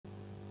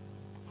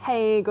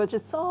Hey,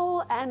 gorgeous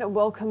soul, and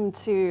welcome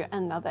to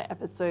another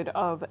episode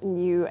of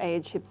New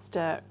Age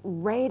Hipster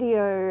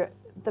Radio,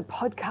 the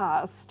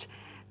podcast.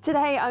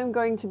 Today, I'm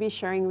going to be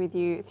sharing with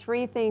you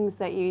 3 things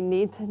that you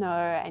need to know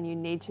and you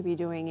need to be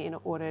doing in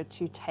order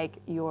to take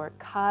your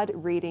card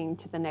reading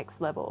to the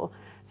next level.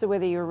 So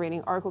whether you're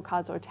reading oracle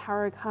cards or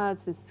tarot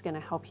cards, this is going to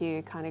help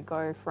you kind of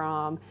go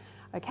from,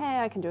 okay,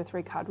 I can do a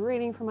 3-card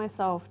reading for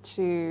myself,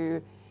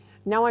 to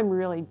now I'm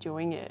really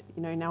doing it.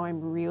 You know, now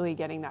I'm really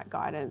getting that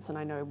guidance, and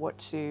I know what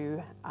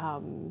to, I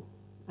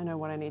know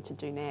what I need to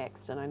do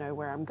next, and I know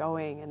where I'm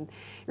going, and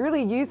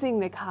really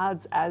using the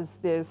cards as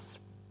this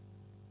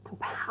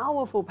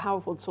powerful,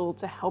 powerful tool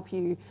to help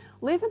you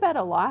live a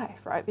better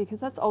life, right? Because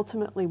that's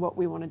ultimately what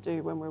we want to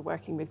do when we're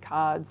working with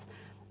cards.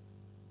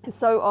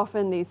 So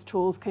often these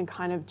tools can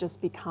kind of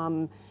just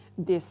become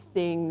this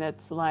thing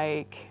that's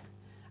like,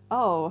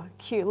 oh,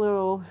 cute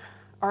little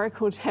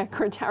oracle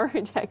deck or tarot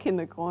deck in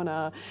the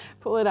corner,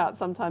 pull it out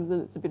sometimes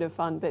and it's a bit of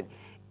fun, but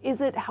is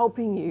it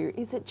helping you?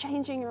 Is it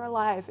changing your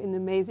life in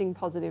amazing,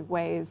 positive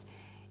ways?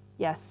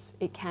 Yes,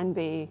 it can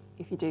be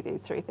if you do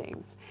these 3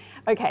 things.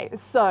 Okay,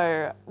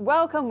 so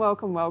welcome,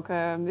 welcome,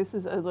 welcome. This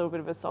is a little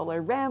bit of a solo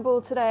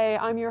ramble today.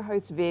 I'm your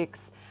host,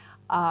 Vix,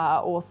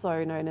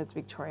 also known as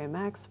Victoria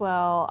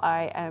Maxwell.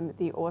 I am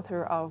the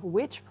author of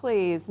Witch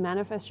Please,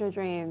 Manifest Your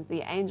Dreams,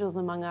 The Angels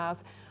Among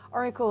Us,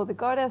 Oracle, The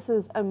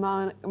Goddesses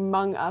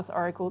Among Us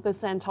Oracle, the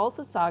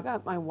Santolsa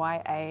Saga, my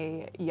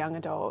YA young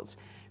adult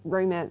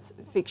romance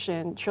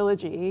fiction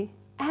trilogy,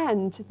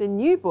 and the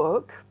new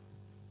book,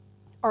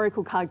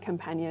 Oracle Card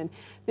Companion.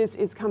 This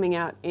is coming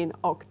out in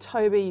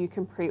October. You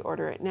can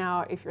pre-order it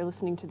now. If you're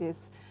listening to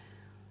this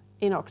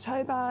in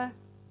October,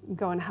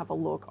 go and have a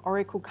look.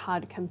 Oracle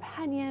Card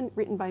Companion,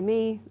 written by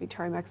me,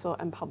 Victoria Maxwell,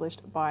 and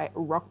published by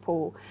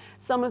Rockpool.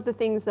 Some of the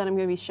things that I'm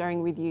going to be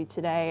sharing with you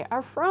today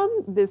are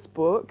from this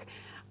book.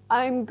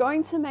 I'm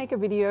going to make a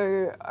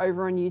video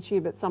over on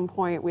YouTube at some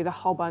point with a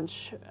whole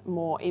bunch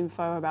more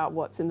info about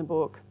what's in the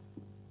book.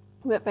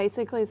 But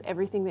basically it's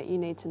everything that you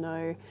need to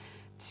know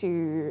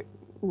to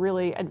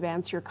really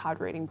advance your card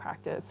reading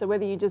practice. So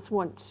whether you just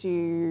want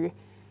to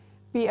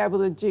be able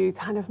to do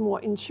kind of more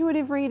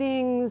intuitive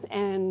readings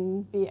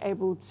and be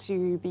able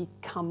to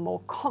become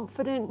more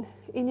confident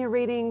in your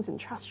readings and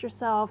trust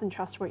yourself and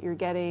trust what you're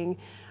getting,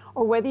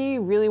 or whether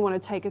you really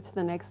want to take it to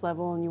the next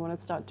level and you want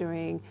to start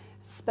doing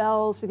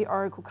spells with your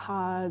oracle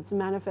cards,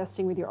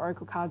 manifesting with your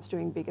oracle cards,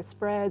 doing bigger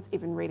spreads,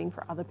 even reading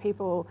for other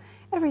people,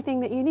 everything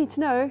that you need to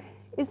know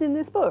is in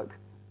this book.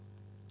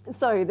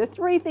 So the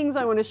 3 things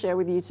I want to share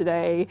with you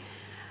today.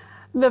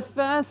 The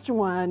first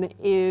one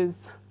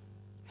is,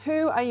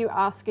 who are you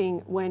asking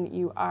when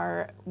you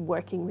are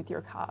working with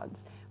your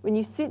cards? When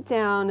you sit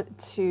down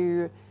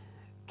to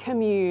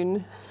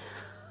commune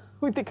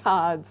with the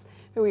cards,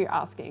 who are you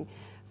asking?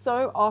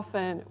 So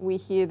often we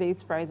hear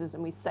these phrases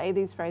and we say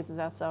these phrases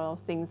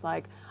ourselves, things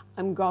like,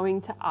 I'm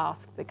going to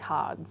ask the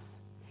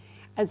cards,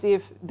 as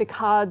if the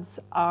cards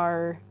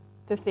are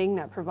the thing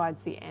that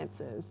provides the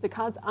answers. The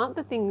cards aren't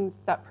the things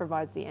that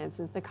provides the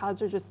answers. The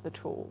cards are just the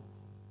tool.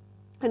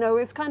 And I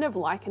always kind of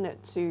liken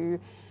it to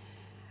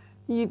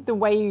the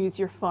way you use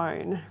your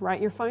phone,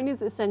 right? Your phone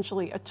is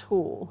essentially a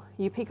tool.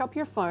 You pick up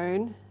your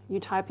phone, you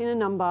type in a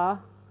number,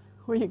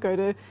 or you go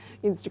to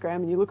Instagram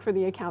and you look for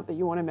the account that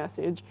you want to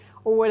message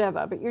or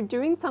whatever, but you're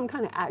doing some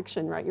kind of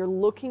action, right? You're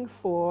looking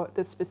for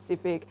the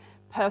specific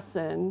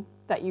person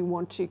that you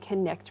want to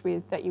connect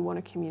with, that you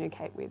want to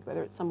communicate with,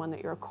 whether it's someone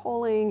that you're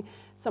calling,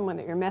 someone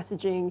that you're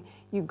messaging.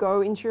 You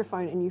go into your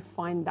phone and you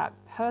find that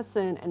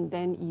person and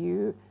then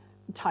you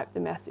type the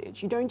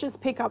message. You don't just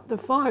pick up the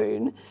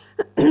phone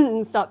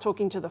and start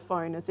talking to the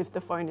phone as if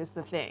the phone is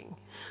the thing.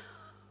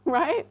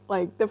 Right?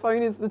 Like, the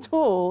phone is the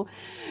tool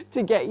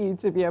to get you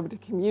to be able to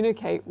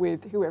communicate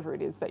with whoever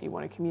it is that you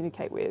want to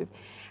communicate with.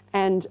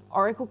 And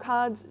oracle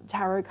cards,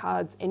 tarot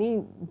cards,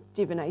 any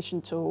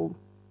divination tool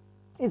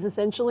is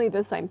essentially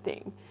the same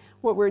thing.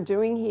 What we're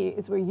doing here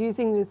is we're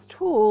using this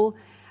tool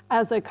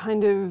as a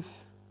kind of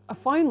a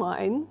phone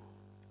line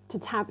to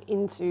tap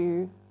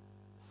into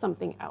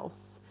something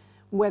else,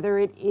 whether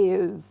it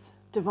is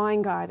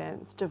divine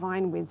guidance,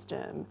 divine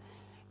wisdom,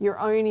 your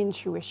own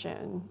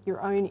intuition,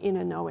 your own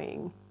inner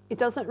knowing. It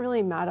doesn't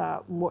really matter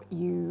what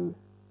you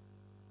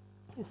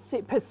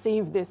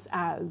perceive this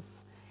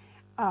as.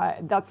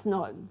 That's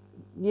not,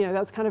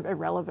 that's kind of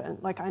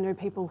irrelevant. Like, I know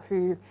people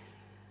who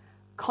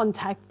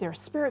contact their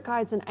spirit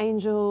guides and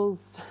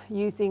angels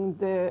using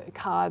the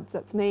cards.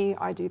 That's me,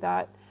 I do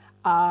that.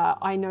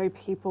 I know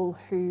people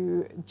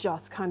who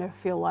just kind of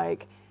feel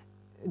like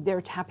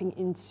they're tapping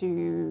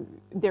into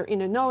their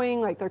inner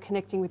knowing, like they're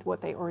connecting with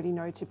what they already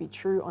know to be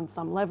true on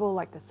some level,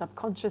 like the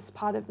subconscious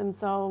part of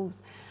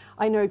themselves.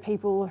 I know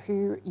people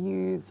who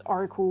use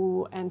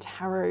oracle and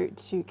tarot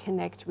to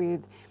connect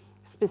with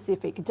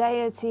specific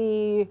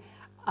deity,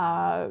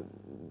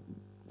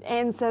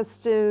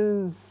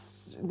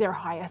 ancestors, their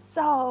higher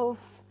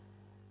self.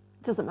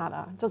 It doesn't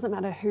matter. It doesn't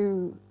matter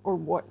who or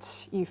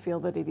what you feel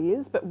that it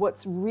is, but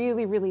what's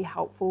really, really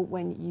helpful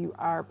when you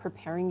are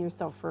preparing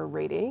yourself for a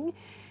reading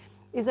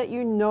is that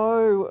you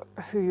know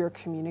who you're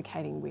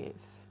communicating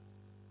with,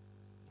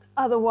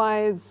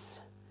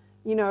 Otherwise,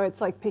 you know,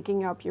 it's like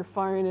picking up your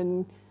phone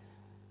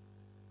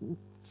and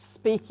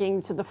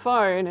speaking to the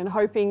phone and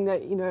hoping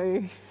that, you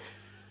know,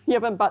 you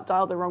haven't butt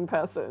dialed the wrong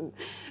person.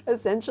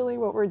 Essentially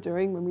what we're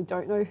doing when we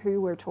don't know who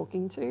we're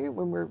talking to,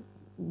 when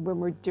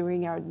we're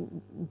doing our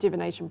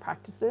divination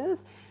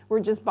practices, we're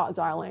just butt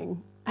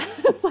dialing.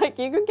 It's like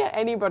you could get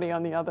anybody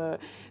on the other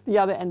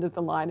end of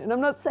the line. And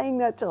I'm not saying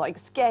that to like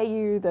scare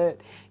you that,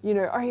 you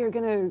know, oh, you're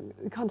going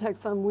to contact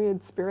some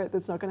weird spirit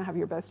that's not going to have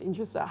your best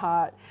interest at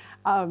heart.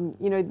 You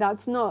know,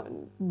 that's not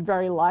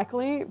very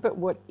likely. But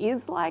what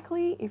is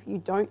likely, if you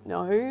don't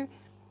know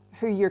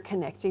who you're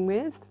connecting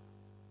with,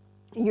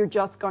 you're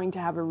just going to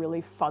have a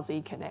really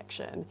fuzzy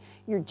connection.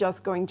 You're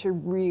just going to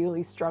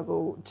really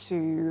struggle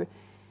to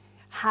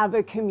have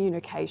a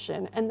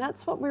communication. And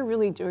that's what we're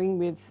really doing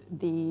with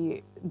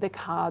the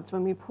cards.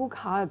 When we pull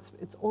cards,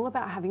 it's all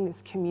about having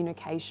this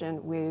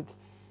communication with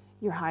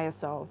your higher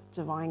self,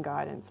 divine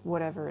guidance,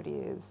 whatever it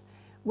is.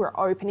 We're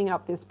opening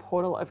up this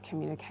portal of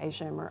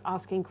communication. We're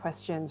asking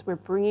questions. We're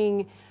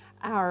bringing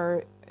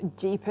our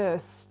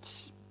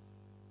deepest,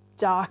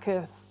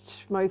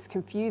 darkest, most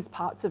confused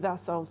parts of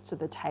ourselves to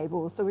the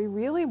table. So we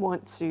really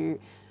want to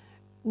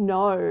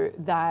know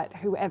that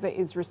whoever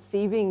is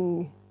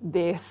receiving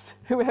this,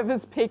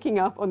 whoever's picking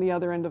up on the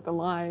other end of the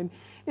line,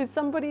 is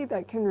somebody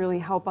that can really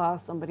help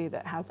us, somebody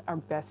that has our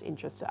best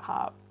interest at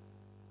heart.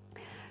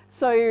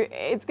 So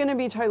it's going to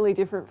be totally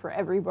different for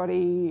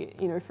everybody.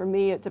 You know, for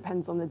me, it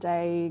depends on the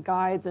day.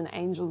 Guides and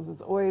angels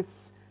is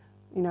always,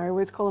 you know, I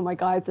always call them my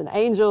guides and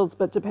angels,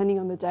 but depending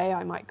on the day,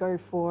 I might go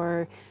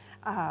for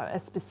a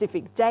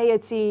specific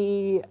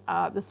deity.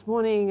 This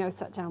morning, I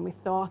sat down with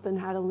Thoth and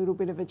had a little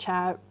bit of a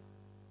chat.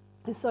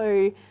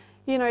 So,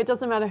 you know, it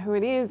doesn't matter who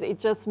it is, it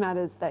just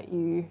matters that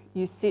you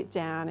sit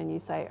down and you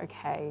say,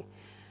 okay,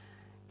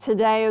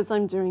 today as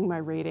I'm doing my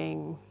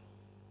reading,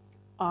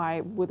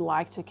 I would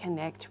like to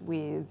connect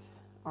with,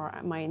 or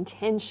my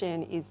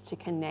intention is to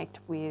connect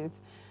with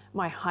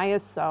my higher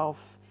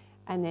self.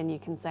 And then you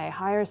can say,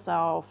 higher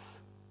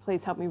self,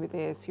 please help me with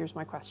this, here's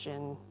my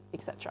question,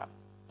 etc.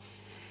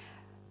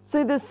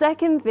 So the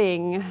second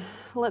thing,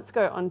 let's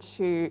go on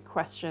to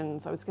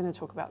questions. I was going to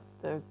talk about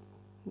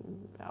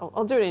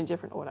I'll do it in a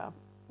different order.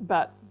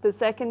 But the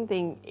second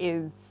thing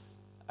is,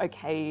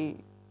 okay,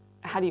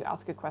 how do you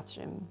ask a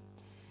question?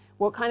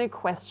 What kind of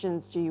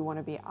questions do you want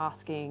to be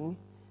asking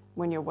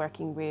when you're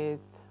working with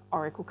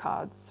oracle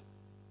cards?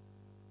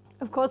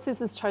 Of course,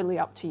 this is totally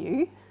up to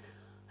you.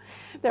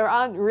 There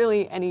aren't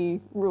really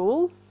any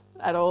rules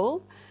at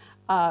all,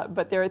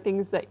 but there are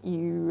things that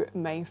you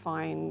may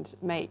find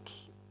make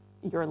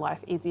your life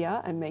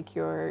easier and make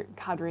your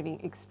card reading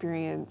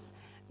experience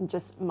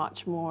just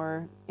much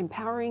more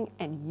empowering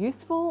and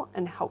useful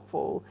and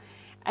helpful.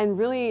 And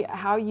really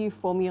how you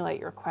formulate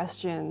your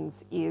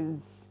questions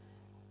is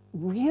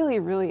really,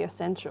 really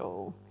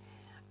essential.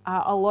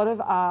 A lot of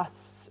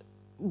us,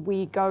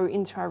 we go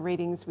into our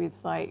readings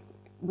with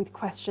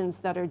questions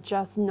that are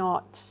just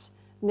not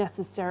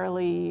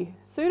necessarily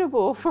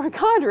suitable for a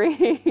card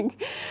reading.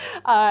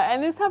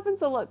 And this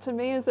happens a lot to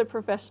me as a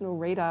professional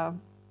reader.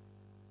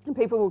 And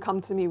people will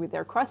come to me with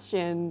their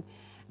question,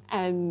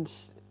 and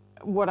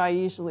what I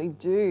usually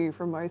do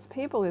for most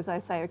people is I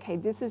say, okay,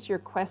 this is your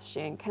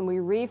question. Can we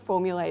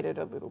reformulate it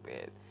a little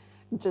bit?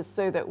 Just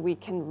so that we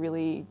can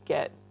really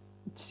get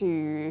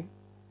to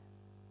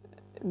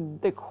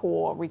the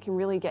core. We can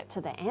really get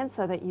to the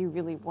answer that you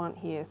really want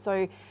here.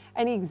 So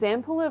an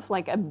example of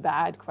like a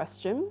bad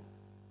question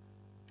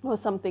or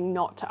something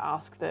not to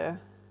ask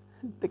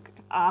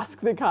ask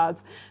the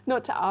cards,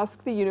 not to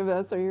ask the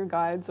universe or your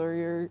guides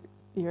or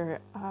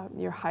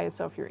your higher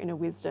self, your inner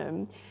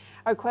wisdom,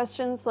 are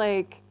questions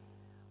like,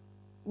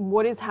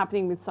 what is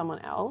happening with someone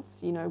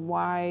else? You know,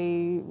 why,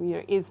 you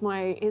know, is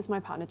my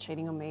partner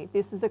cheating on me?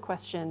 This is a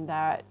question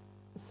that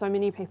so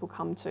many people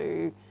come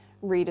to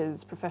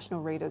readers,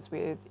 professional readers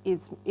with,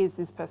 is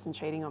this person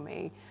cheating on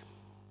me?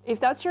 If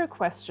that's your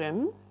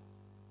question,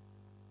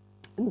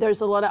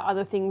 there's a lot of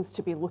other things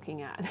to be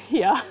looking at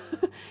here.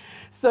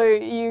 So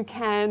you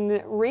can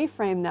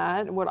reframe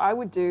that. What I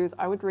would do is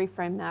I would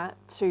reframe that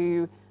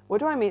to, what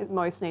do I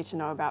most need to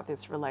know about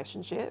this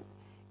relationship?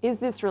 Is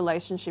this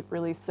relationship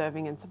really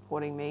serving and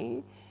supporting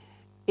me?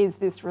 Is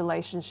this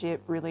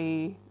relationship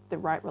really the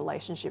right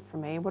relationship for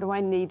me? What do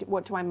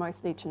I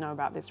most need to know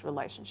about this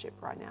relationship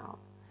right now?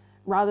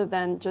 Rather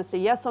than just a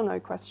yes or no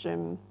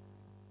question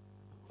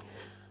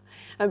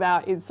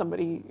about, is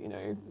somebody, you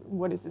know,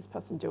 what is this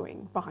person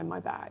doing behind my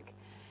back?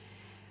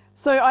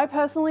 So I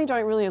personally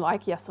don't really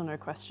like yes or no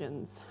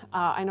questions.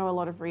 I know a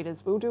lot of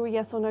readers will do a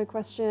yes or no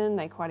question.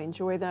 They quite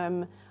enjoy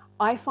them.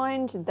 I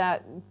find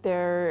that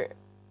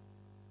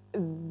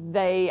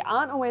they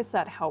aren't always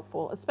that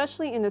helpful,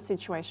 especially in a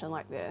situation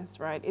like this,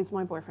 right? Is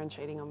my boyfriend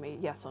cheating on me?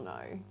 Yes or no?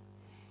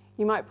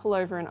 You might pull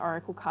over an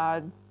oracle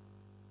card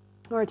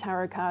or a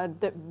tarot card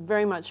that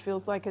very much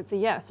feels like it's a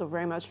yes or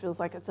very much feels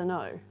like it's a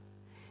no.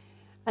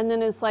 And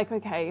then it's like,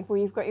 okay, well,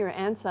 you've got your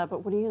answer,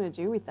 but what are you going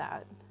to do with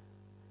that?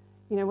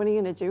 You know, what are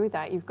you going to do with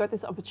that? You've got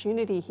this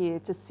opportunity here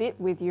to sit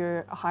with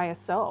your higher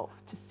self,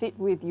 to sit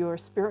with your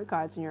spirit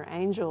guides and your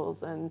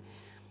angels and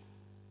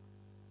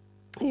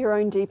your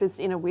own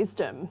deepest inner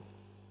wisdom.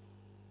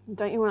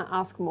 Don't you want to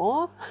ask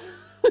more?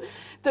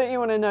 Don't you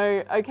want to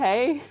know,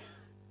 okay,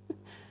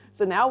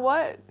 so now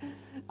what?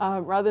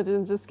 Rather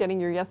than just getting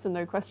your yes and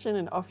no question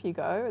and off you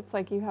go, it's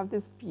like you have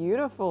this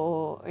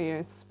beautiful, you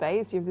know,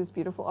 space, you have this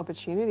beautiful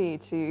opportunity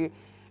to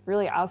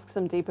really ask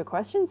some deeper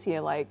questions here,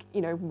 like,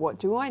 you know, what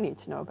do I need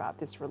to know about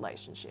this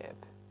relationship?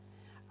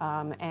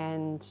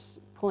 And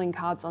pulling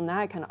cards on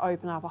that can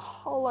open up a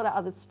whole lot of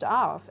other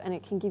stuff, and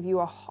it can give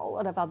you a whole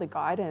lot of other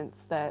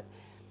guidance that,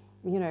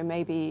 you know,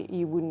 maybe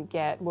you wouldn't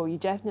get, well, you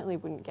definitely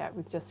wouldn't get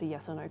with just a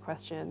yes or no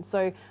question.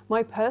 So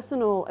my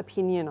personal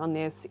opinion on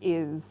this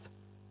is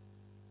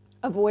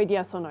avoid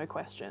yes or no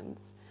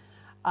questions.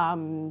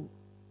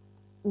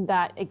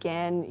 That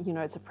again, you know,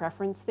 it's a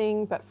preference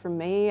thing, but for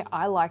me,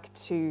 I like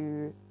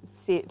to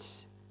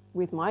sit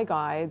with my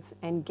guides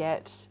and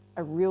get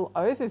a real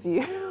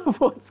overview of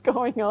what's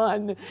going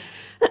on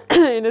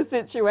in a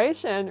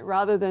situation,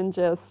 rather than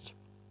just,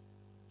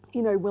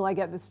 you know, will I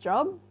get this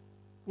job?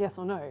 Yes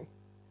or no?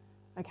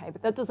 Okay,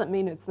 but that doesn't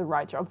mean it's the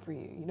right job for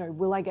you. You know,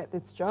 will I get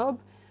this job?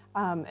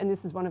 And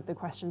this is one of the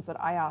questions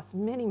that I asked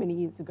many, many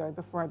years ago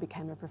before I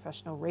became a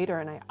professional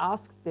reader. And I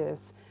asked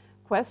this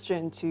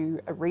question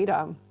to a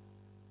reader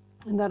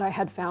that I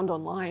had found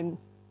online.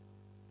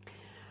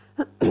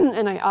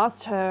 And I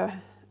asked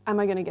her, am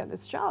I going to get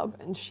this job?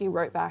 And she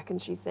wrote back and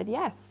she said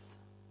yes.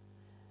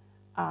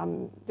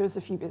 There was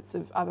a few bits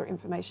of other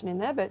information in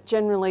there, but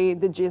generally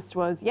the gist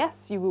was,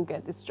 yes, you will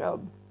get this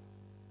job.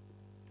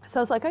 So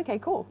I was like, okay,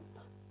 cool.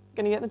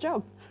 Going to get the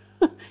job.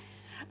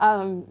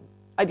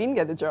 I didn't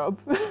get the job.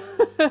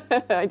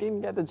 I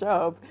didn't get the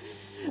job.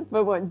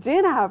 But what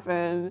did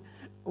happen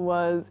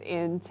was,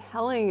 in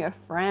telling a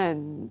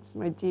friend,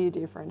 my dear,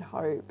 dear friend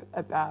Hope,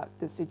 about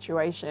the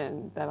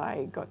situation, that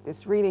I got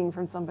this reading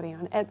from somebody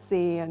on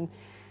Etsy, and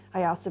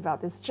I asked about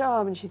this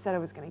job and she said I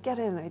was going to get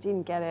it and I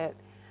didn't get it.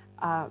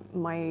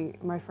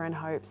 My friend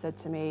Hope said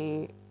to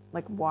me,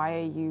 like, why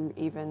are you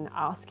even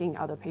asking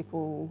other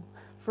people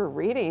for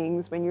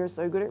readings when you're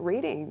so good at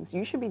readings?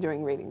 You should be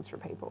doing readings for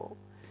people.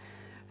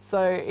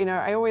 So, you know,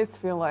 I always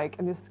feel like,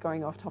 and this is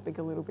going off topic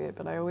a little bit,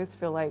 but I always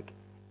feel like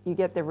you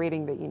get the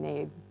reading that you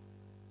need,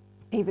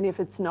 even if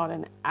it's not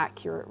an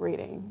accurate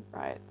reading,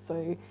 right?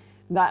 So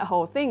that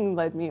whole thing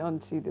led me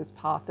onto this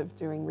path of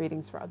doing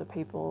readings for other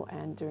people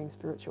and doing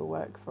spiritual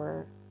work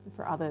for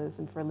others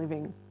and for a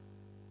living.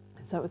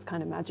 So it was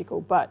kind of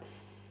magical. But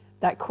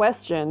that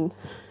question,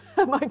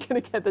 am I going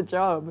to get the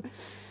job?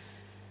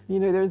 You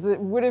know,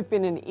 would have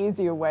been an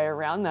easier way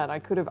around that. I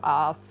could have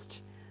asked,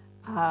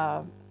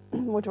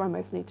 what do I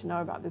most need to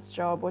know about this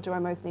job? What do I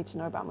most need to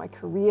know about my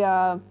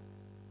career?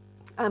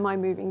 Am I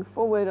moving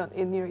forward?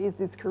 You know, is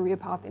this career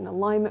path in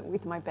alignment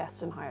with my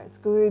best and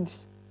highest good?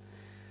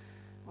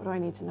 What do I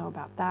need to know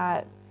about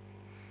that?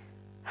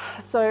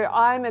 So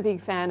I'm a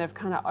big fan of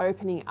kind of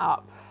opening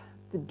up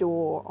the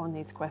door on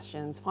these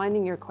questions,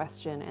 finding your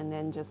question, and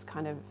then just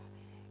kind of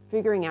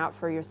figuring out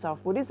for yourself,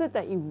 what is it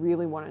that you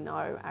really want to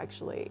know,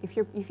 actually? If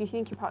you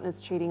think your partner's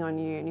cheating on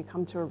you and you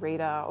come to a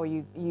reader, or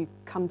you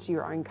come to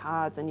your own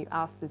cards and you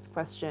ask this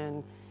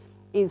question,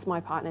 is my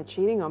partner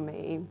cheating on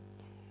me?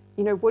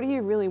 You know, what do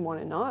you really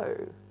want to know?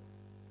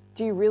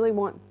 Do you really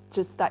want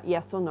just that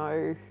yes or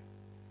no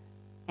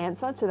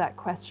answer to that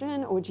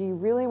question? Or do you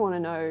really want to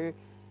know,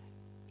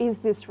 is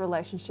this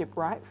relationship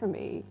right for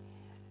me?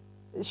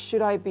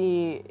 Should I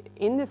be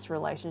in this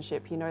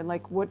relationship? You know,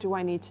 like, what do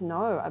I need to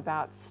know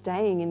about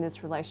staying in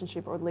this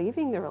relationship or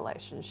leaving the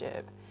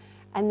relationship?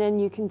 And then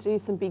you can do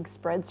some big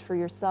spreads for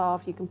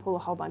yourself. You can pull a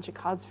whole bunch of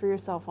cards for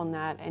yourself on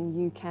that,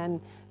 and you can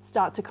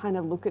start to kind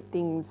of look at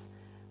things,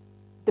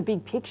 the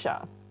big picture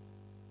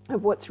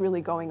of what's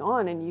really going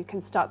on, and you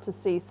can start to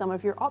see some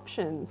of your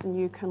options, and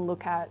you can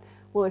look at,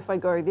 well, if I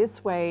go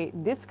this way,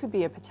 this could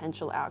be a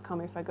potential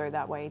outcome. If I go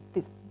that way,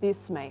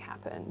 this may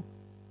happen.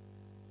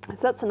 So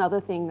that's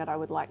another thing that I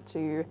would like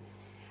to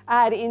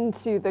add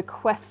into the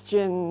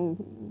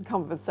question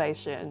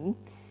conversation.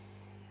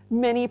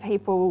 Many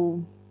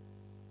people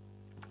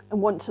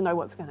want to know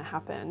what's going to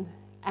happen,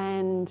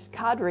 and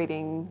card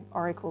reading,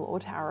 oracle or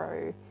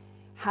tarot,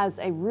 has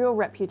a real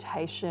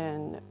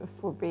reputation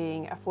for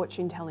being a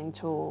fortune-telling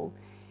tool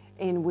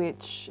in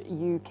which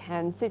you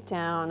can sit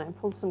down and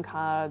pull some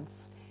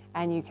cards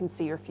and you can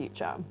see your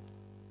future.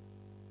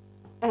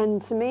 And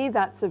to me,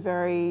 that's a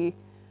very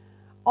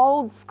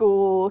old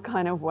school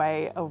kind of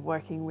way of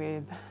working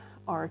with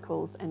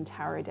oracles and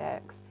tarot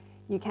decks.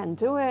 You can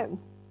do it.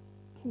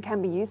 It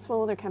can be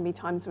useful. There can be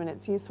times when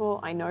it's useful.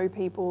 I know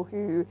people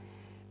who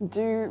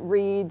do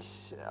read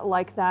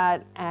like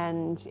that,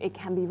 and it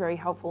can be very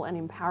helpful and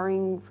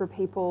empowering for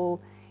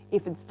people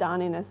if it's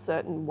done in a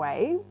certain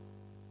way.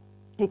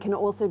 It can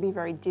also be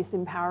very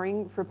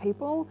disempowering for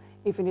people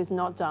if it is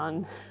not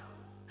done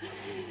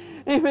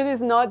if it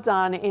is not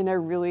done in a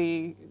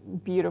really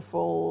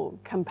beautiful,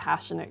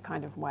 compassionate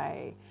kind of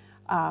way.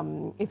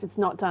 If it's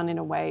not done in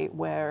a way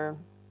where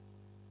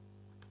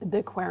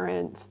the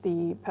querent,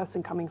 the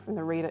person coming from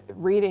the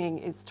reading,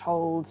 is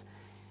told,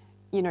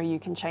 you know, you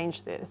can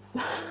change this.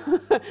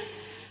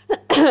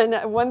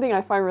 And one thing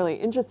I find really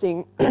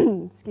interesting,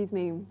 excuse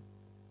me,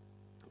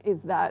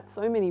 is that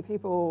so many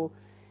people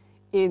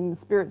in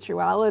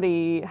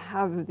spirituality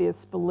have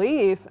this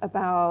belief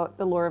about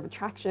the law of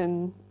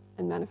attraction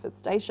and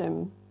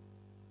manifestation.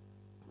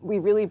 We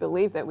really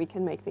believe that we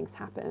can make things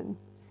happen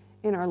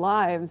in our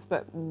lives,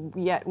 but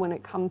yet when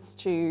it comes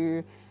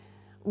to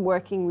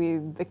working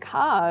with the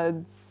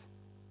cards,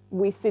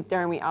 we sit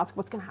there and we ask,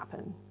 what's going to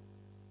happen?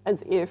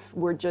 As if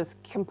we're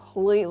just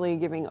completely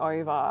giving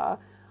over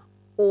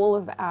all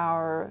of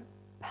our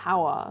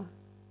power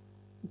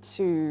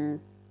to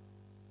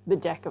the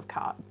deck of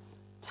cards.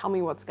 Tell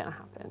me what's going to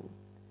happen.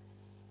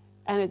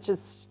 And it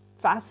just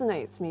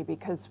fascinates me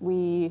because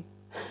we,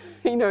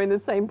 you know, in the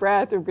same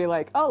breath would be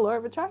like, oh, law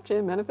of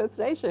attraction,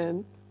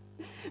 manifestation.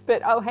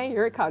 But, oh, hey,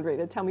 you're a card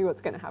reader. Tell me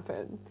what's going to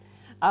happen.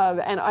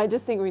 And I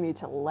just think we need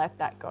to let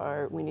that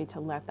go. We need to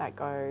let that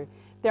go.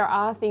 There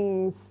are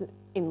things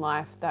in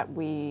life that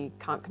we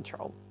can't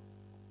control.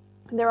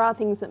 There are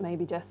things that may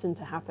be destined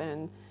to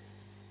happen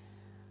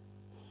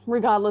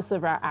regardless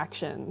of our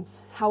actions.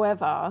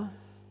 However,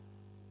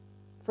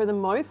 for the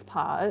most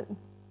part,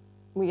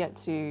 we get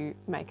to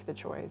make the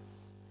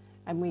choice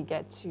and we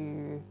get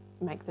to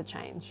make the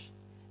change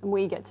and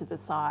we get to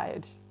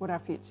decide what our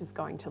future is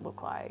going to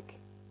look like.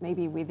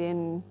 Maybe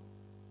within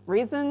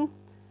reason,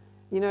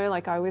 you know,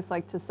 like I always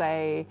like to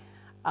say,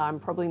 I'm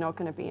probably not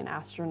going to be an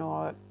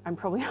astronaut. I'm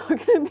probably not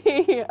going to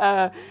be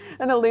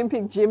an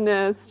Olympic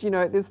gymnast, you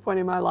know, at this point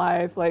in my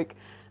life. Like,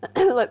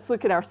 let's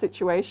look at our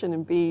situation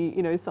and be,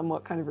 you know,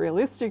 somewhat kind of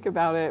realistic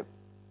about it.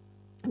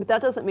 But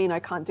that doesn't mean I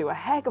can't do a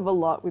heck of a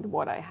lot with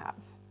what I have,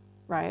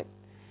 right?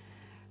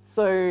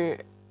 So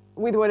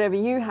with whatever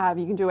you have,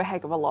 you can do a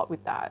heck of a lot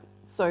with that.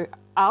 So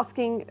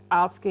asking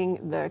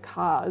the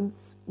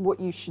cards what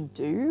you should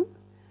do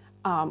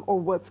or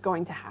what's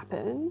going to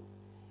happen,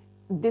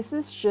 this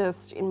is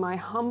just, in my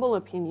humble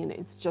opinion,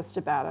 it's just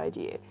a bad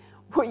idea.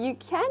 What you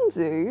can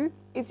do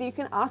is you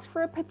can ask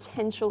for a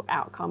potential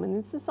outcome,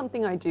 and this is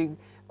something I do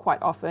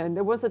quite often.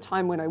 There was a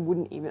time when I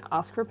wouldn't even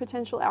ask for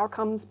potential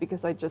outcomes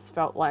because I just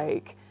felt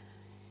like,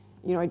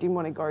 you know, I didn't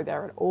want to go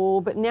there at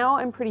all. But now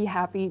I'm pretty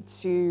happy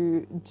to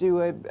do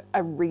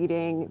a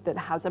reading that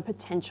has a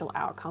potential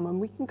outcome,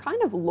 and we can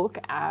kind of look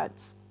at,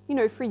 you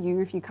know, for you,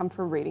 if you come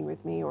for a reading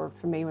with me, or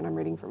for me when I'm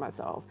reading for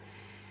myself,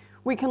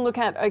 we can look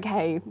at,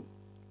 okay,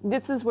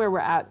 this is where we're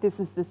at, this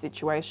is the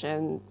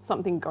situation,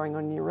 something going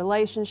on in your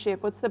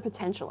relationship, what's the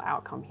potential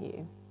outcome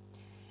here?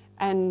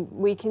 And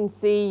we can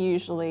see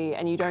usually,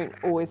 and you don't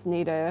always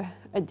need a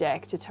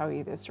deck to tell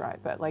you this, right?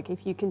 But like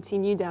if you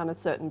continue down a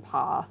certain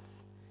path,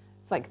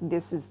 it's like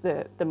this is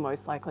the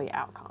most likely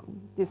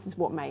outcome. This is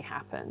what may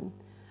happen.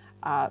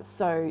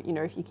 So, you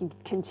know, if you can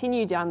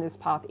continue down this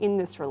path in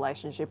this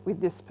relationship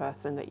with this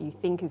person that you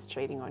think is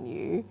cheating on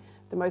you,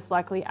 the most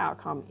likely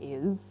outcome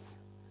is,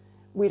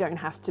 we don't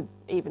have to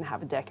even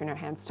have a deck in our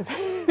hands to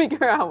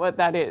figure out what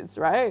that is,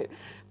 right?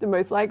 The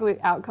most likely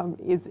outcome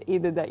is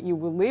either that you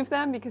will leave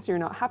them because you're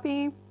not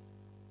happy,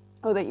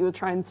 or that you will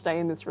try and stay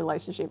in this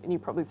relationship and you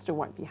probably still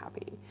won't be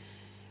happy.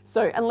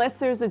 So unless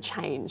there's a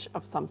change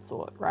of some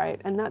sort,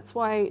 right? And that's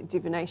why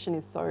divination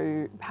is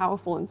so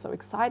powerful and so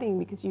exciting,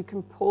 because you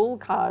can pull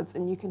cards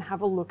and you can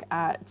have a look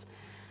at,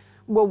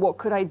 well, what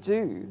could I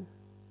do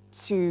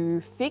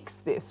to fix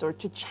this or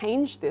to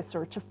change this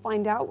or to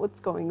find out what's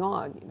going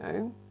on, you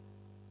know?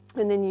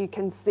 And then you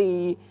can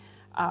see,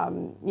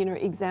 you know,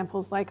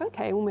 examples like,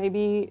 okay, well,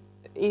 maybe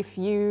if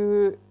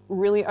you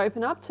really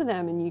open up to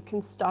them and you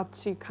can start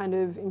to kind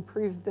of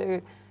improve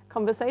the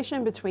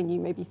conversation between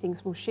you, maybe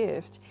things will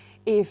shift.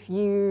 If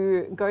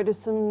you go to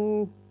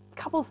some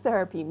couples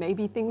therapy,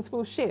 maybe things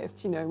will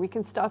shift. You know, we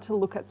can start to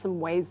look at some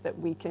ways that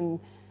we can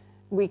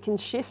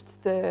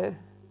shift the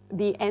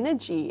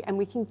energy, and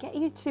we can get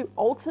you to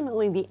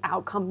ultimately the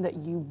outcome that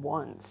you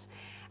want.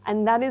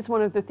 And that is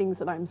one of the things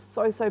that I'm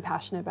so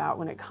passionate about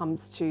when it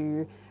comes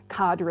to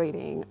card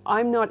reading.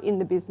 I'm not in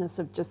the business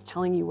of just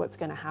telling you what's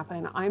going to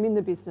happen. I'm in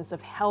the business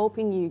of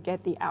helping you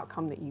get the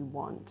outcome that you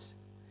want.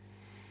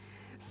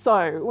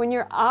 So when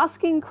you're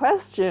asking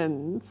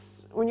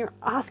questions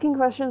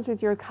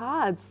with your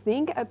cards,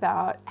 think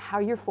about how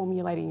you're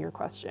formulating your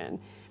question.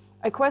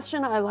 A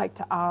question I like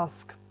to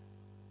ask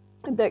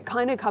that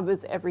kind of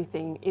covers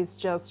everything is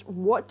just,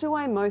 what do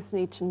I most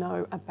need to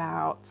know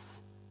about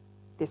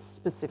this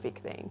specific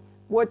thing?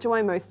 What do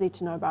I most need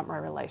to know about my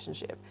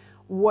relationship?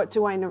 What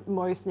do I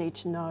most need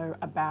to know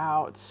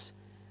about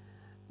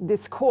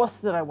this course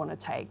that I want to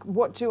take?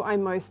 What do I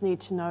most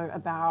need to know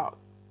about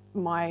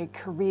my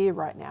career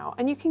right now?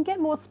 And you can get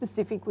more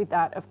specific with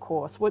that, of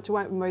course. What do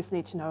I most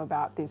need to know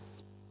about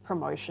this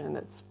promotion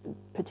that's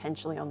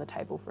potentially on the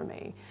table for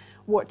me?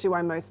 What do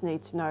I most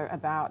need to know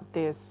about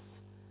this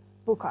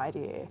book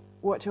idea?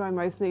 What do I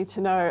most need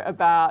to know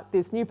about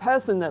this new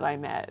person that I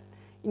met?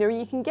 You know,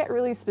 you can get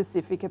really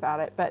specific about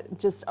it, but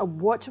just a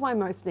what do I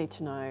most need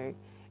to know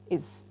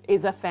is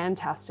a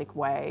fantastic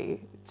way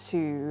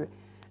to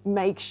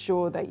make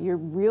sure that you're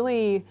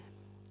really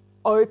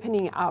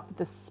opening up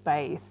the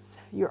space,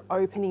 you're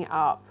opening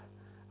up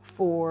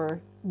for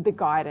the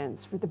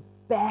guidance, for the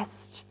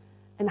best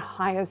and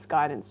highest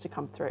guidance to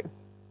come through.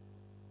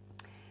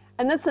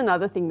 And that's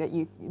another thing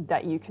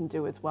that you can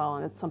do as well,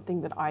 and it's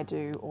something that I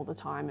do all the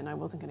time, and I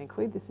wasn't going to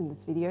include this in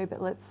this video,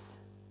 but let's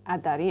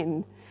add that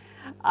in.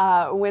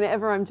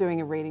 Whenever I'm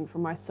doing a reading for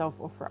myself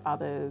or for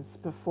others,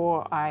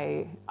 before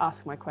I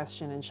ask my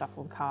question and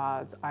shuffle the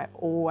cards, I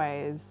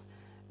always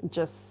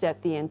just set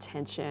the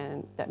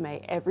intention that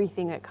may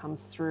everything that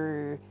comes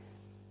through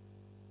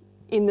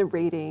in the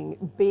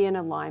reading be in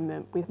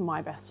alignment with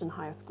my best and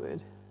highest good.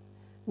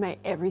 May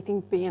everything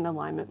be in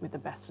alignment with the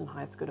best and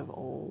highest good of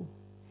all.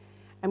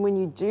 And when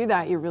you do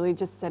that, you're really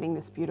just setting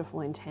this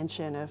beautiful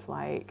intention of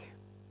like,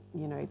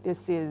 you know,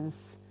 this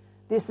is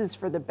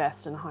for the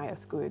best and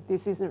highest good.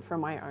 This isn't for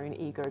my own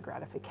ego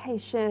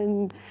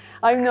gratification.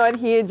 I'm not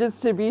here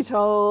just to be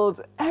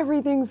told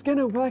everything's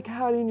gonna work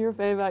out in your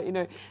favor. You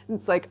know,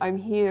 it's like I'm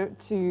here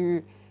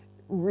to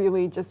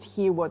really just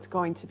hear what's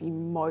going to be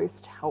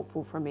most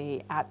helpful for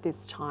me at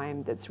this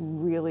time, that's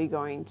really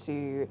going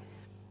to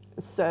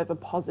serve a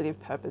positive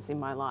purpose in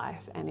my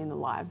life and in the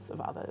lives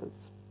of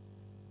others.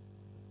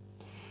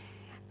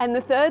 And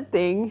the third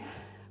thing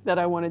that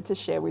I wanted to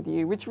share with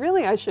you, which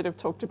really I should have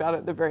talked about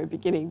at the very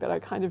beginning, but I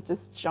kind of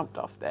just jumped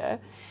off there,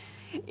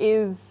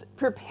 is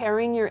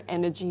preparing your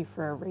energy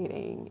for a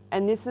reading.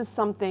 And this is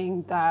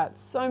something that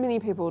so many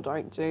people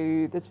don't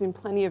do. There's been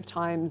plenty of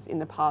times in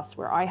the past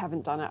where I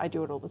haven't done it. I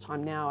do it all the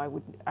time now.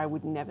 I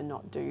would never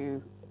not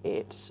do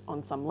it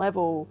on some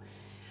level.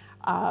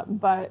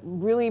 But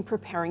really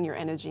preparing your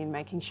energy and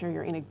making sure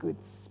you're in a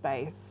good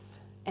space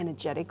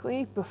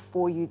energetically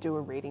before you do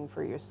a reading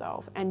for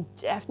yourself, and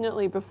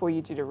definitely before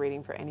you do a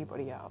reading for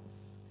anybody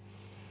else.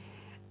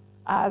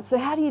 So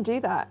how do you do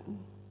that?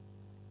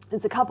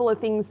 There's a couple of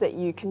things that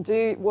you can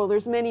do. Well,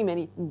 there's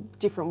many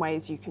different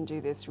ways you can do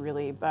this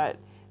really, but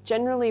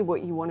generally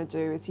what you want to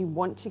do is you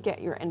want to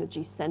get your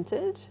energy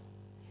centered,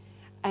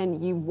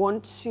 and you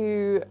want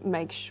to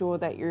make sure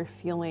that you're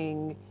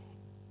feeling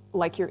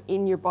like you're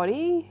in your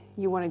body.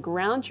 You want to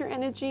ground your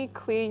energy,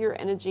 clear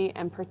your energy,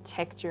 and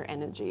protect your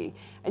energy.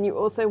 And you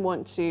also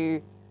want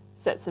to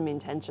set some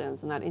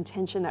intentions, and that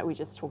intention that we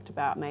just talked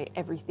about, may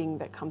everything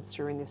that comes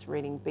through in this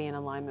reading be in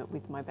alignment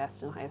with my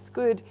best and highest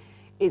good,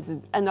 is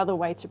another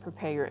way to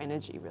prepare your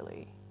energy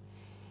really.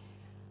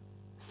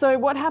 So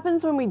what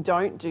happens when we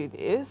don't do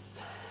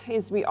this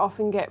is we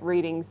often get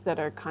readings that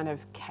are kind of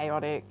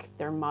chaotic,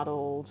 they're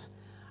muddled,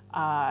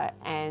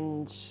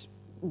 and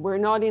we're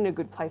not in a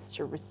good place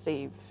to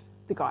receive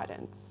the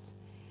guidance.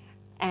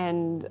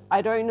 And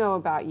I don't know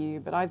about you,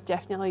 but I've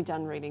definitely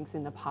done readings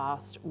in the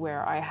past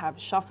where I have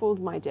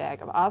shuffled my deck,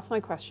 I've asked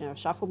my question, I've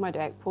shuffled my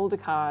deck, pulled a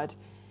card,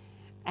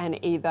 and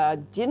either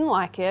didn't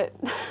like it,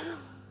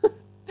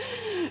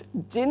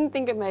 didn't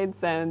think it made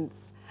sense,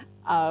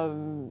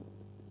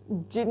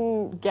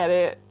 didn't get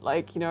it,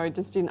 like, you know,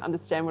 just didn't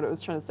understand what it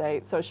was trying to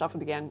say. So I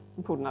shuffled again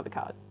and pulled another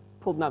card,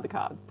 pulled another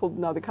card, pulled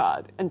another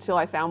card, until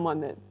I found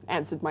one that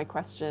answered my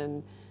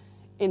question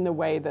in the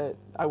way that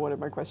I wanted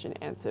my question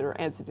answered, or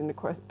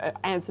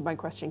answered my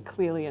question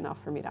clearly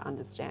enough for me to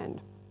understand.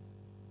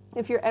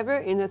 If you're ever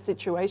in a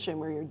situation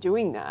where you're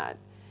doing that,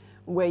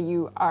 where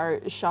you are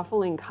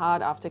shuffling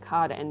card after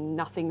card and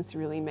nothing's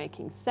really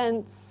making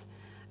sense,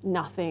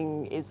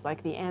 nothing is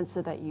like the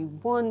answer that you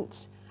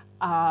want,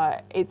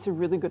 it's a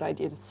really good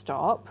idea to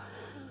stop,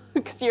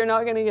 because you're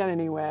not going to get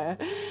anywhere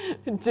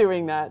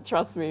doing that.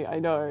 Trust me, I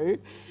know.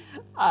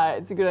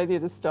 It's a good idea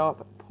to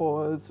stop,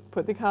 pause,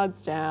 put the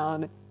cards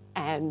down,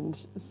 and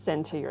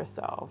center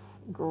yourself,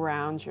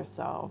 ground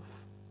yourself,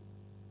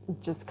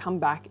 just come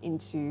back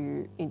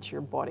into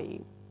your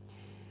body.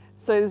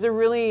 So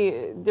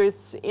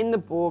there's in the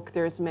book,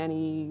 there's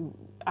many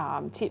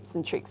tips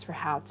and tricks for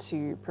how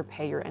to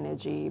prepare your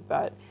energy,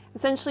 but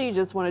essentially you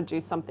just want to do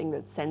something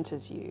that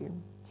centers you.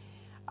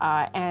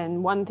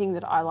 And one thing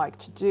that I like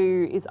to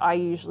do is I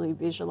usually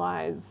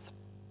visualize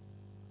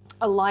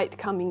a light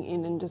coming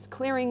in and just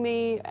clearing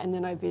me, and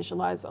then I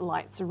visualize a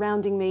light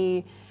surrounding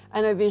me,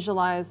 and I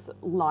visualize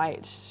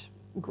light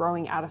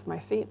growing out of my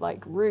feet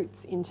like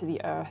roots into the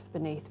earth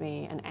beneath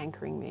me and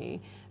anchoring me.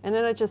 And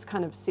then I just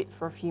kind of sit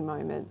for a few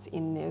moments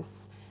in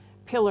this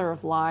pillar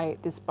of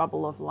light, this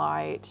bubble of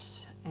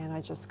light, and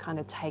I just kind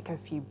of take a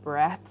few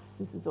breaths.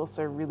 This is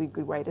also a really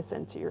good way to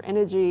center your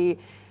energy,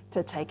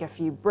 to take a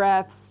few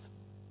breaths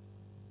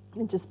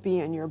and just be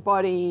in your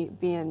body,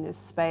 be in this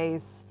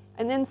space,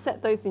 and then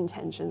set those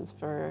intentions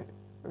for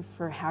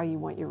how you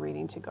want your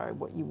reading to go,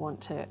 what you want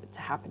to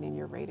happen in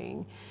your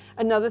reading.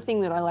 Another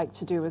thing that I like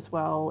to do as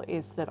well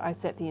is that I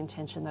set the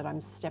intention that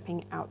I'm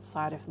stepping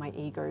outside of my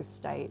ego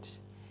state.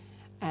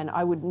 And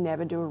I would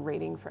never do a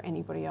reading for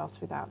anybody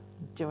else without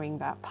doing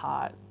that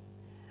part.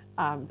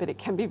 But it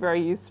can be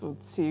very useful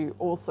to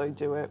also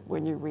do it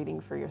when you're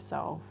reading for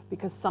yourself,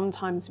 because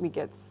sometimes we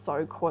get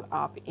so caught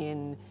up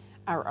in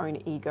our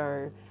own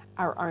ego,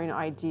 our own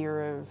idea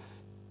of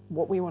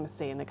what we want to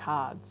see in the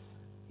cards.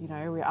 You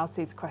know, we ask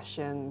these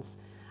questions,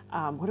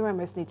 what do I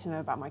most need to know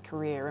about my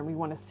career? And we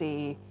want to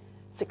see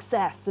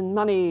success and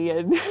money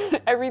and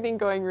everything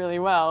going really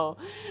well,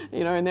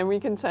 you know, and then we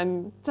can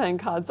turn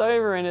cards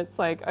over and it's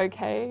like,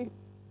 okay,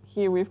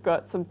 here we've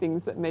got some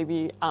things that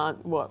maybe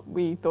aren't what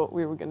we thought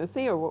we were going to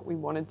see or what we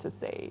wanted to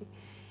see.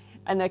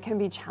 And that can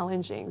be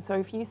challenging. So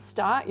if you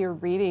start your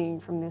reading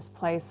from this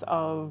place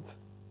of,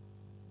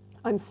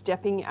 I'm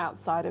stepping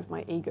outside of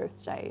my ego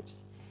state,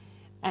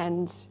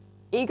 and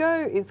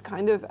ego is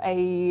kind of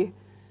a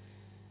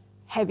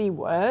heavy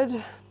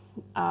word.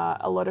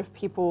 A lot of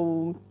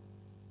people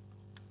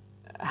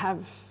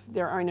have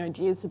their own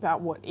ideas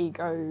about what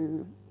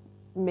ego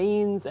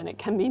means, and it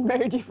can mean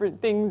very different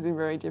things in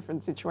very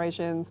different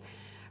situations.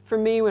 For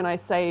me, when I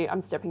say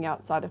I'm stepping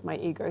outside of my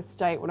ego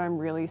state, what I'm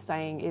really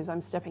saying is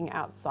I'm stepping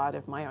outside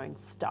of my own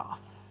stuff,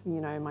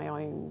 you know, my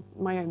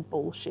own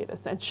bullshit,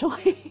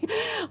 essentially.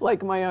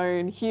 Like my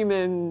own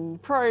human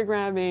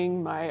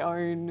programming, my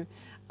own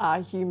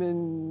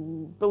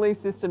human belief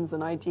systems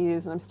and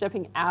ideas, and I'm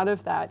stepping out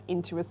of that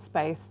into a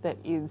space that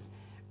is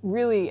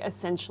really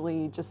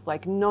essentially just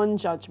like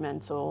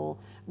non-judgmental,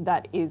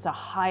 that is a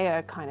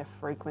higher kind of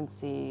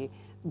frequency,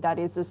 that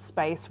is a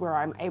space where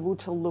I'm able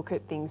to look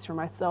at things for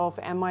myself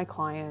and my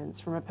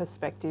clients from a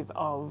perspective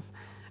of,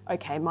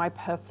 okay, my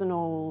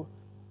personal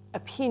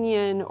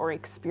opinion or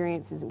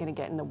experience isn't going to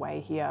get in the way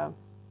here.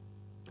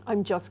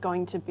 I'm just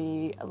going to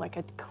be like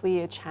a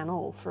clear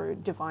channel for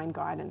divine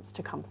guidance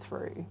to come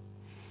through.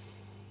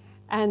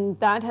 And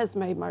that has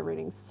made my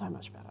readings so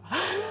much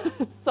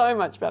better, so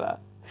much better.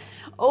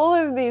 All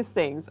of these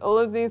things, all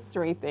of these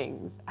three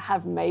things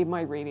have made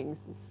my readings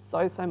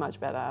so much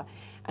better.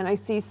 And I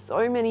see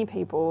so many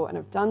people, and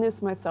I've done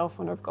this myself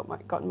when I've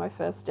gotten my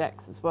first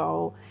decks as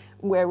well,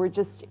 where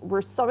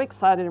we're so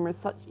excited and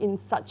we're in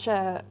such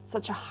a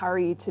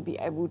hurry to be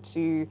able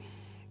to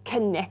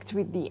connect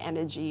with the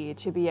energy,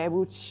 to be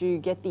able to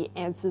get the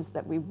answers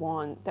that we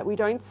want, that we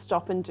don't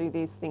stop and do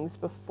these things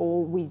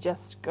before we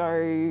just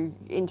go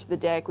into the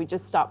deck. We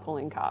just start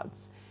pulling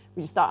cards.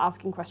 We just start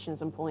asking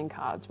questions and pulling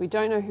cards. We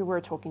don't know who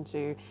we're talking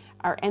to.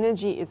 Our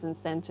energy isn't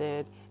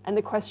centered. And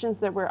the questions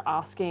that we're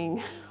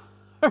asking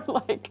are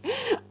like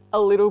a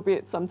little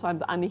bit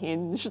sometimes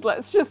unhinged,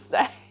 let's just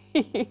say.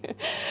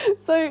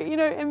 So, you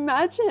know,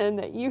 imagine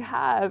that you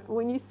have,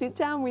 when you sit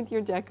down with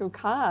your deck of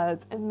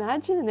cards,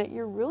 imagine that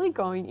you're really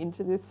going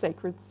into this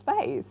sacred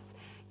space.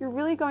 You're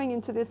really going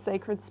into this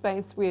sacred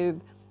space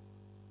with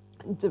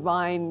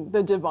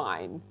the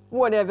divine,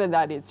 whatever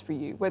that is for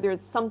you, whether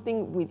it's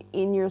something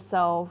within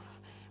yourself,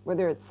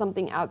 whether it's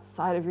something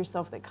outside of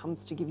yourself that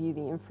comes to give you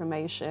the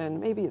information,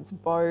 maybe it's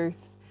both.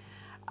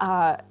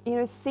 You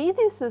know, see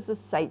this as a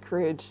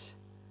sacred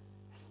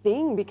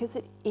thing, because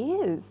it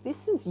is.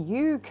 This is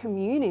you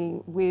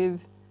communing with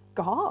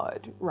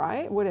God,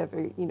 right? Whatever,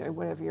 you know,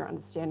 whatever your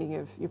understanding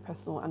of, your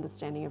personal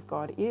understanding of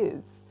God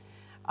is.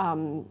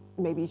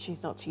 Maybe you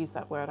choose not to use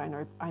that word. I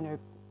know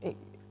it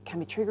can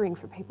be triggering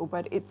for people,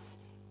 but it's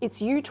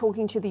you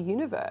talking to the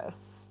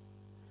universe.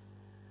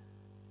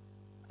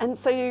 And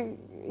so,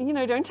 you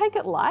know, don't take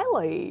it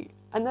lightly.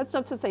 And that's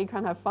not to say you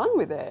can't have fun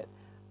with it.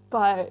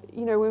 But,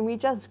 you know, when we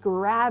just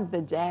grab the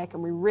deck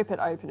and we rip it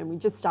open and we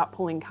just start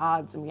pulling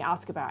cards and we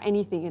ask about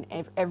anything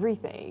and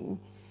everything,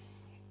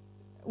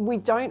 we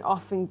don't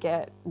often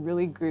get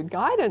really good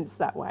guidance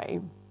that way.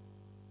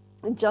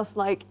 And just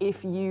like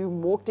if you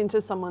walked into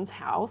someone's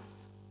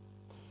house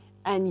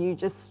and you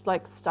just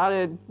like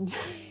started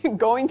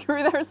going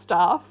through their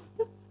stuff,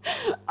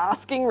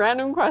 asking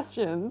random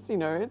questions, you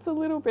know, it's a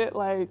little bit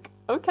like,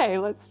 okay,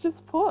 let's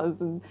just pause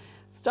and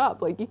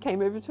stop. Like, you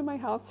came over to my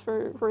house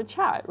for a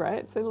chat,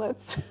 right? So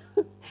let's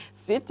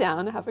sit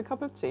down, have a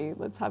cup of tea,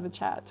 let's have a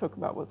chat, talk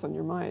about what's on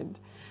your mind.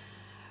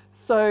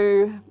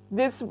 So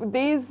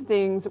these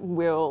things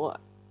will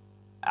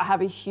have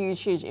a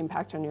huge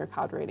impact on your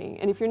card reading.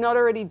 And if you're not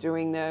already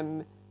doing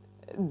them,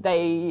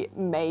 they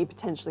may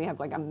potentially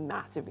have like a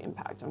massive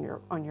impact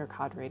on your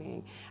card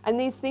reading. And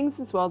these things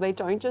as well, they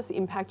don't just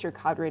impact your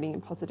card reading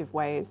in positive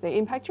ways, they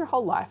impact your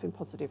whole life in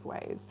positive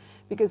ways.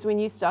 Because when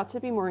you start to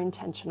be more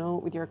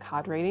intentional with your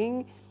card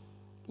reading,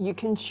 you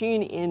can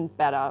tune in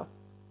better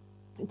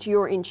to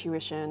your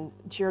intuition,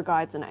 to your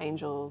guides and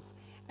angels.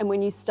 And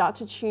when you start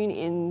to tune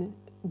in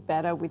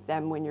better with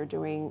them when you're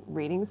doing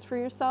readings for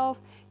yourself,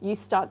 you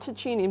start to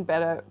tune in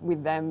better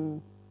with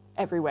them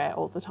everywhere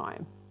all the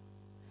time.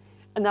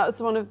 And that was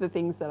one of the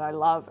things that I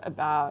love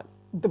about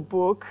the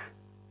book,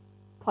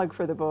 plug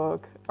for the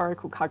book,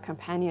 Oracle Card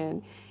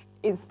Companion,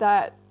 is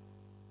that,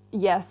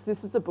 yes,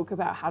 this is a book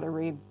about how to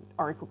read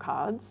Oracle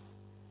cards,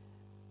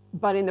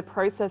 but in the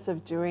process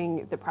of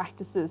doing the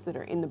practices that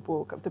are in the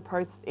book,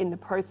 in the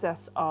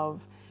process of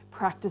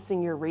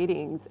practicing your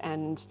readings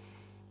and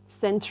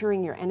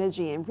centering your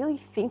energy and really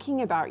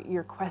thinking about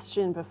your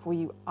question before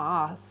you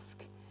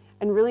ask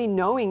and really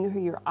knowing who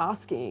you're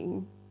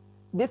asking,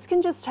 this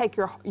can just take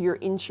your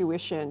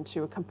intuition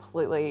to a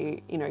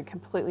completely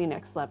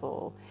next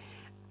level.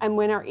 And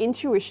when our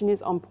intuition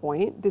is on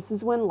point, this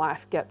is when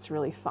life gets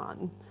really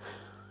fun.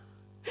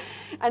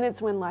 And it's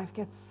when life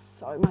gets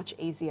so much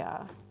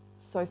easier,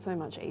 so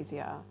much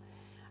easier.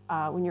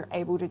 When you're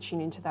able to tune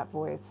into that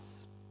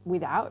voice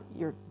without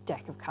your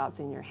deck of cards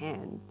in your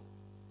hand,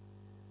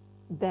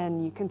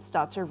 then you can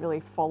start to really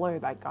follow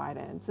that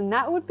guidance. And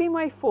that would be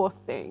my fourth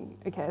thing.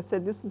 Okay, I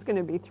said this was going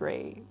to be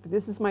 3, but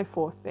this is my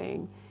fourth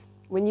thing.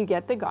 When you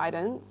get the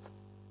guidance,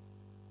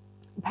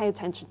 pay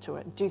attention to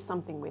it, do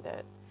something with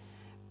it.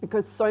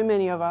 Because so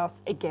many of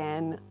us,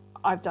 again,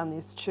 I've done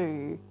this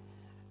too,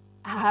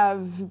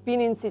 have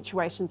been in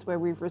situations where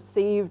we've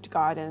received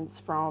guidance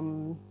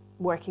from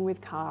working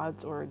with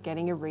cards or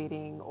getting a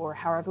reading or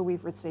however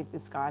we've received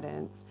this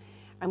guidance,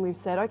 and we've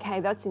said, okay,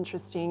 that's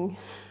interesting.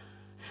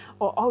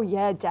 Or, oh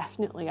yeah,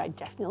 definitely, I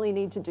definitely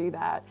need to do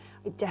that.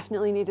 I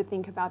definitely need to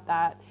think about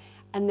that.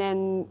 And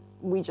then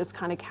we just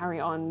kind of carry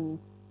on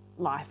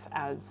life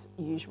as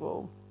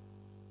usual.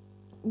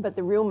 But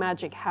the real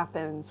magic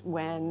happens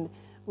when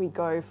we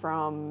go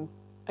from,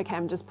 okay,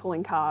 I'm just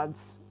pulling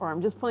cards, or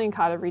I'm just pulling a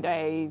card every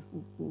day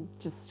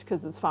just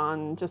because it's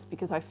fun, just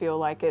because I feel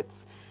like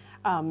it's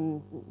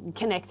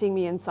connecting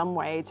me in some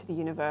way to the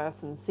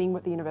universe and seeing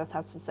what the universe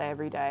has to say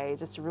every day,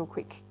 just a real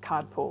quick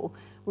card pull.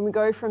 When we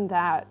go from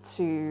that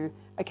to,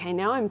 okay,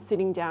 now I'm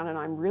sitting down and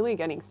I'm really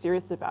getting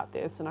serious about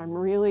this, and I'm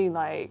really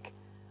like,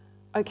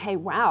 okay,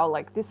 wow,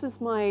 like this is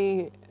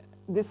my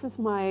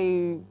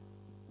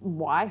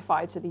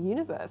Wi-Fi to the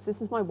universe.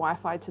 This is my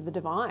Wi-Fi to the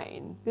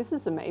divine. This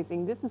is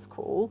amazing. This is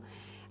cool.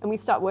 And we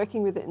start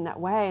working with it in that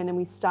way, and then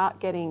we start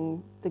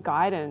getting the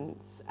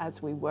guidance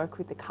as we work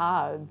with the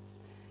cards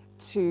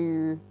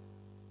to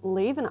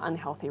leave an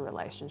unhealthy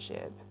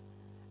relationship,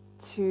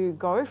 to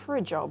go for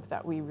a job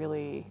that we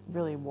really,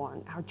 really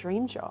want, our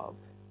dream job,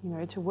 you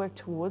know, to work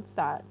towards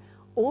that.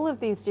 All of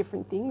these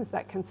different things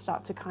that can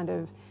start to kind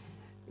of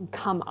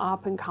come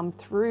up and come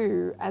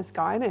through as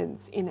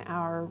guidance in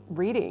our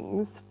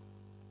readings.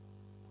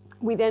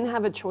 We then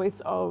have a choice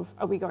of,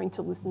 are we going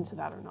to listen to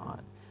that or not?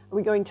 Are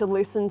we going to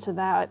listen to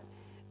that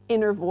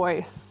inner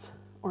voice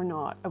or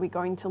not? Are we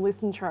going to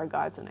listen to our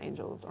guides and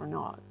angels or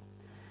not?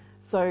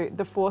 So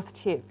the fourth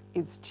tip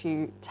is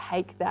to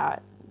take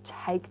that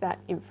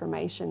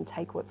information,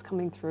 take what's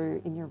coming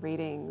through in your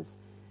readings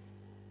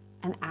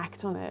and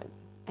act on it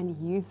and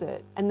use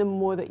it. And the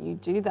more that you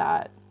do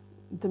that,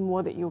 the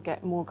more that you'll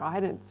get more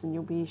guidance, and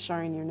you'll be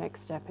shown your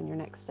next step and your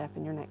next step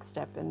and your next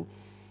step. And,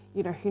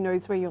 you know, who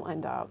knows where you'll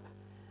end up.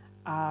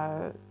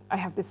 I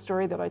have this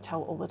story that I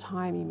tell all the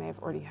time. You may have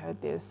already heard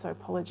this, so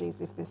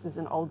apologies if this is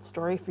an old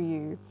story for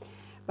you.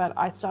 But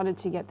I started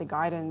to get the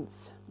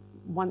guidance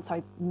once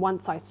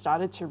I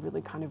started to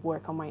really kind of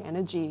work on my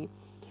energy.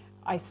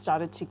 I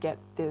started to get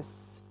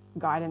this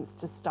guidance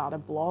to start a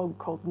blog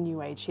called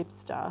New Age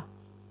Hipster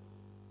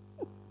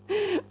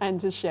and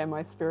to share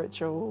my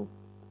spiritual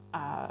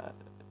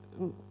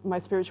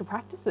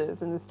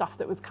practices and the stuff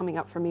that was coming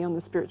up for me on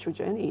the spiritual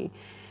journey.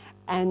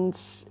 And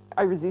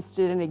I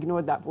resisted and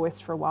ignored that voice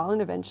for a while,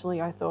 and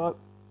eventually I thought,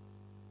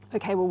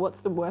 okay, well,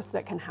 what's the worst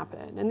that can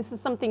happen? And this is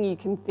something you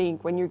can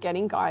think when you're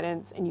getting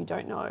guidance and you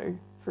don't know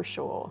for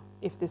sure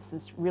if this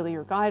is really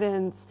your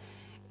guidance.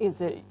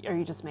 Are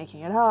you just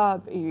making it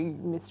up? Are you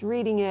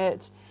misreading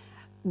it?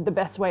 The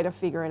best way to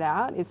figure it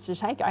out is to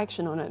take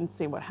action on it and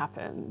see what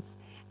happens.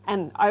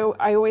 And I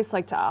always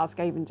like to ask,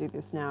 I even do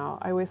this now,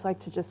 I always like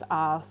to just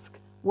ask,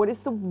 what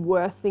is the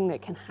worst thing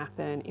that can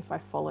happen if I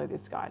follow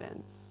this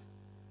guidance?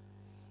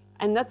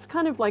 And that's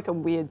kind of like a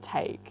weird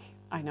take,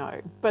 I know,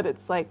 but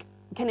it's like,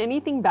 can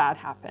anything bad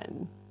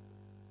happen?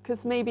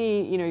 Because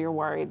maybe, you know, you're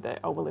worried that,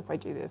 oh, well, if I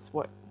do this,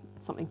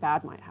 something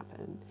bad might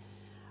happen.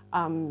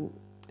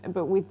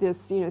 But with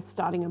this, you know,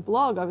 starting a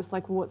blog, I was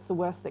like, well, what's the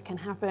worst that can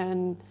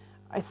happen?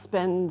 I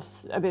spend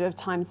a bit of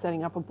time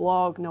setting up a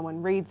blog, no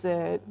one reads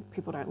it,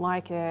 people don't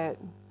like it.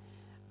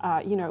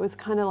 You know, it was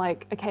kind of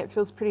like, okay, it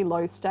feels pretty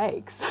low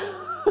stakes.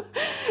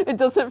 It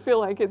doesn't feel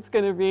like it's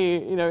going to be,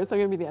 you know, it's not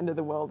going to be the end of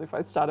the world if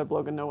I start a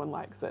blog and no one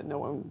likes it, no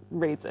one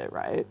reads it,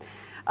 right?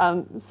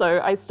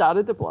 So I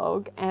started the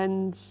blog,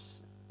 and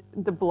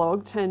the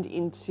blog turned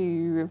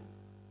into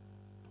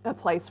a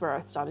place where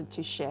I started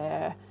to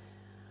share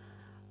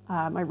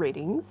my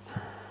readings,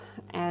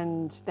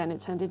 and then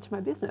it turned into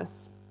my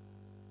business.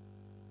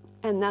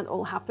 And that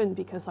all happened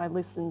because I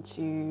listened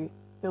to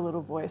the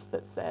little voice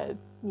that said,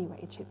 New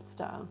Age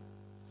Hipster,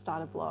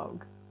 start a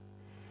blog.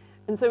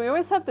 And so we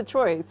always have the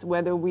choice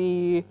whether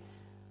we,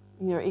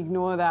 you know,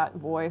 ignore that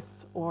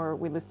voice or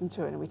we listen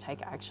to it and we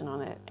take action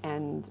on it.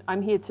 And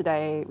I'm here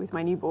today with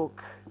my new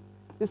book.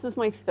 This is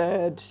my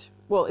third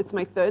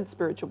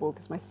spiritual book.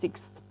 It's my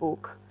sixth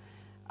book,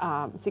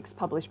 sixth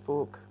published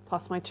book,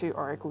 plus my 2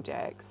 oracle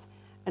decks.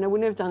 And I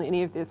wouldn't have done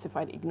any of this if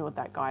I'd ignored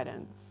that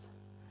guidance.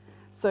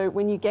 So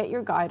when you get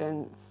your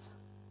guidance,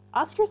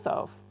 ask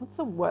yourself, what's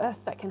the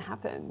worst that can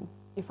happen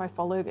if I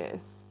follow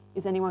this?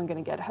 Is anyone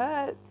going to get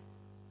hurt?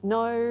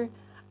 No.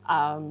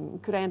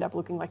 Could I end up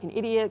looking like an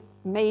idiot?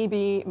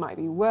 Maybe. It might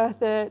be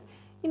worth it.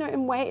 You know,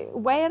 and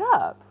weigh it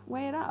up.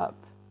 Weigh it up.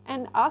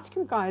 And ask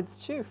your guides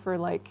too for,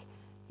 like,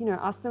 you know,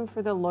 ask them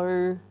for the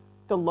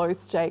low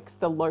stakes,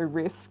 the low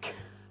risk,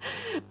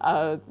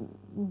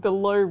 the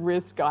low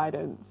risk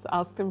guidance.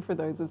 Ask them for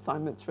those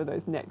assignments, for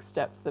those next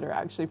steps that are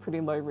actually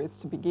pretty low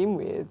risk to begin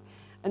with.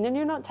 And then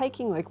you're not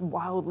taking like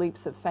wild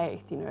leaps of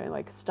faith, you know,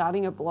 like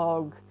starting a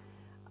blog.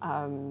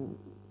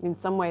 In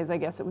some ways, I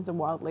guess it was a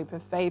wild leap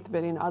of faith,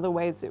 but in other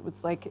ways, it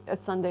was like a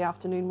Sunday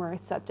afternoon where I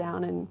sat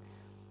down and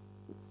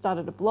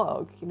started a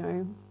blog, you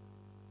know.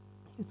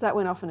 So that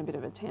went off on a bit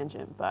of a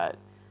tangent, but,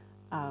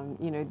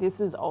 you know, this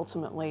is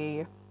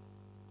ultimately,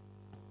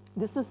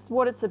 this is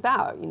what it's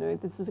about, you know.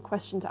 This is a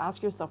question to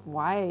ask yourself: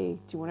 why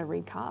do you want to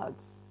read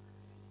cards?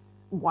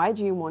 Why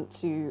do you want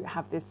to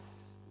have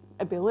this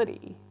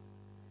ability?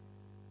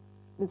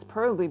 It's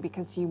probably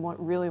because you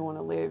really want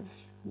to live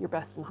your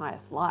best and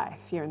highest life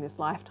here in this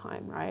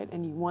lifetime, right?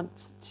 And you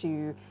want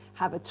to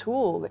have a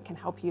tool that can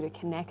help you to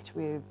connect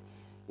with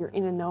your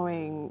inner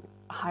knowing,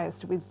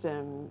 highest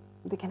wisdom,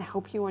 that can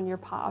help you on your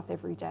path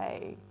every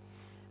day.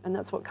 And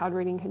that's what card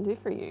reading can do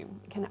for you.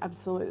 It can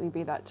absolutely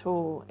be that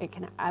tool. It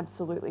can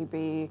absolutely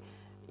be,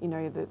 you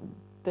know,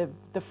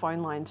 the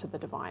phone line to the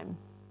divine.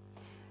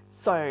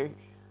 So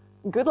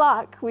good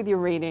luck with your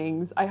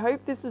readings. I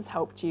hope this has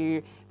helped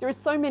you. There are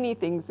so many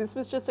things. This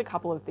was just a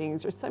couple of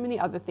things. There's so many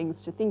other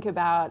things to think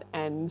about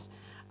and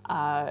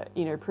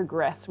you know,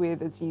 progress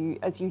with as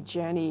you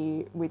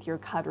journey with your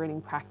card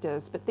reading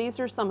practice. But these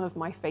are some of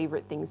my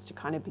favorite things to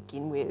kind of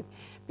begin with,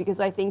 because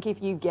I think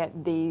if you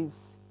get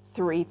these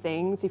 3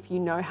 things, if you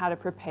know how to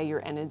prepare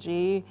your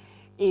energy,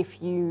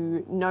 if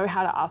you know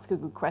how to ask a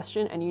good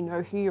question and you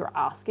know who you're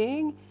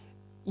asking,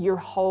 your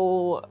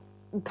whole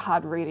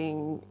card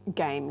reading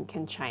game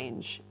can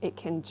change. It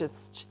can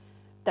just,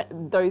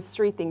 those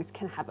 3 things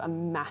can have a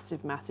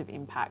massive, massive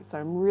impact. So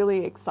I'm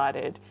really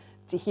excited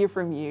to hear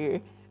from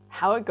you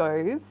how it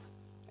goes.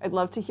 I'd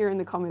love to hear in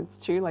the comments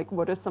too, like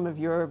what are some of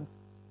your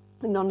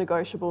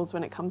non-negotiables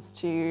when it comes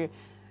to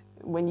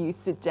when you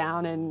sit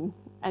down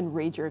and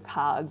read your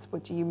cards?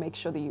 What do you make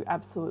sure that you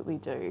absolutely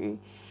do?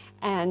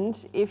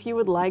 And if you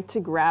would like to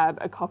grab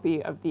a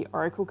copy of the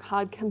Oracle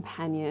Card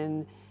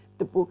Companion,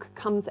 the book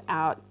comes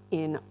out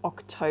in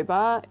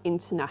October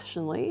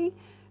internationally.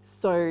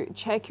 So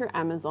check your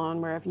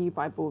Amazon, wherever you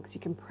buy books,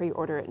 you can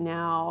pre-order it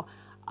now.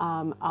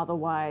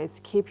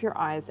 Otherwise, keep your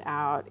eyes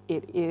out.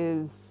 It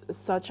is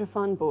such a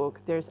fun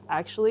book. There's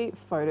actually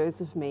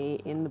photos of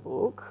me in the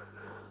book,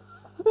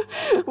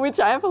 which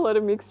I have a lot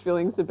of mixed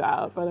feelings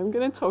about, but I'm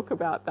going to talk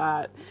about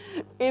that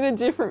in a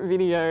different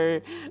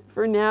video.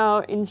 For now,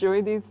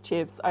 enjoy these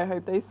tips. I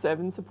hope they serve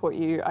and support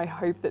you. I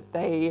hope that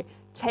they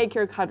take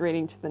your card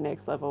reading to the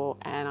next level,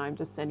 and I'm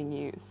just sending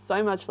you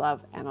so much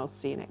love, and I'll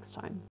see you next time.